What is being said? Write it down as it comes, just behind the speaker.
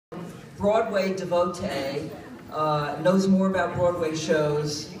Broadway devotee, knows more about Broadway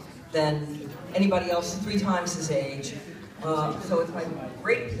shows than anybody else 3 times his age. So it's my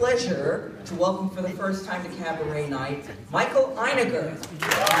great pleasure to welcome for the first time to Cabaret Night, Michael Einiger.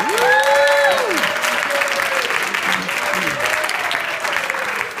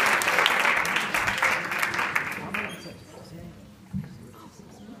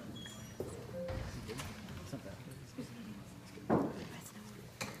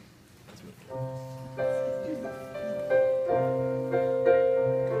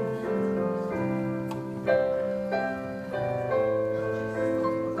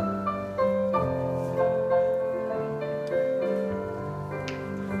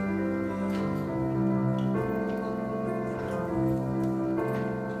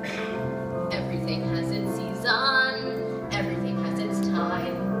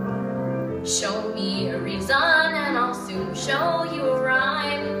 Show me a reason and I'll soon show you a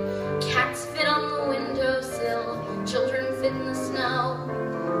rhyme. Cats fit on the windowsill, children fit in the snow.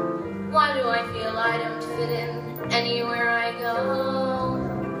 Why do I feel I don't fit in anywhere I go?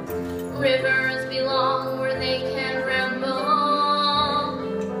 Rivers belong where they can ramble.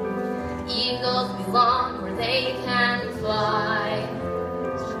 Eagles belong where they can fly.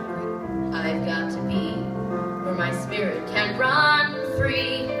 I've got to be where my spirit can run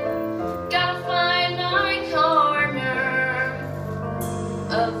free. Gotta find my corner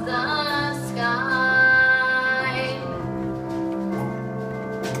of the sky.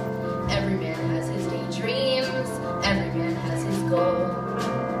 Every man has his daydreams, every man has his goal.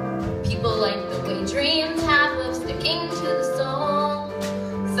 People like the way dreams have of sticking to the soul.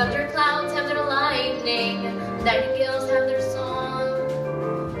 Thunderclouds have their lightning, nightingales have their song.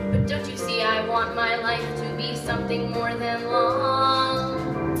 But don't you see, I want my life to be something more than long.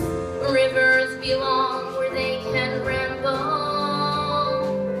 Rivers belong where they can ramble.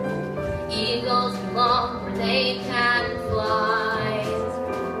 Eagles belong where they can fly.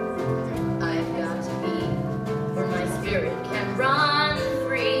 I've got to be where my spirit can run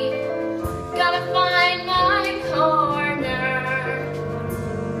free. Gotta find my corner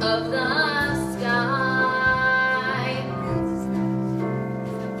of the sky.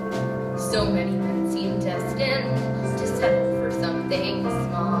 So many men seem destined to settle for something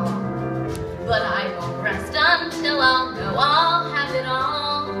small. But I won't rest until I'll know I'll have it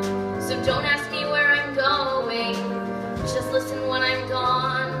all. So don't ask me where I'm going, just listen when I'm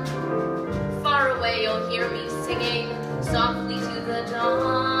gone. Far away you'll hear me singing softly to the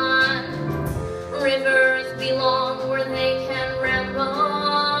dawn. Rivers belong where they can ramble.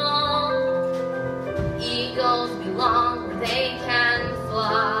 Eagles belong where they can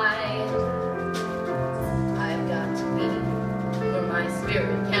fly. I've got to be where my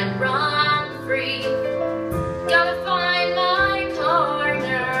spirit can run free. Gotta find my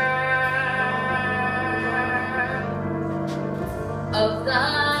corner of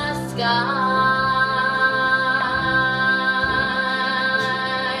the sky.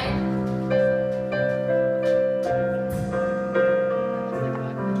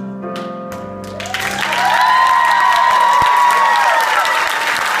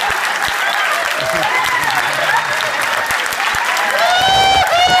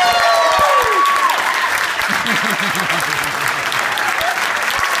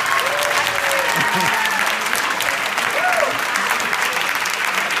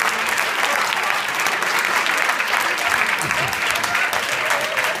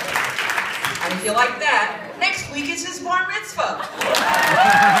 And if you like that, next week is his bar mitzvah.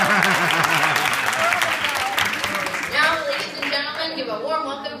 Now, ladies and gentlemen, give a warm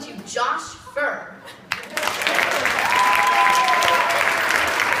welcome to Josh Furr.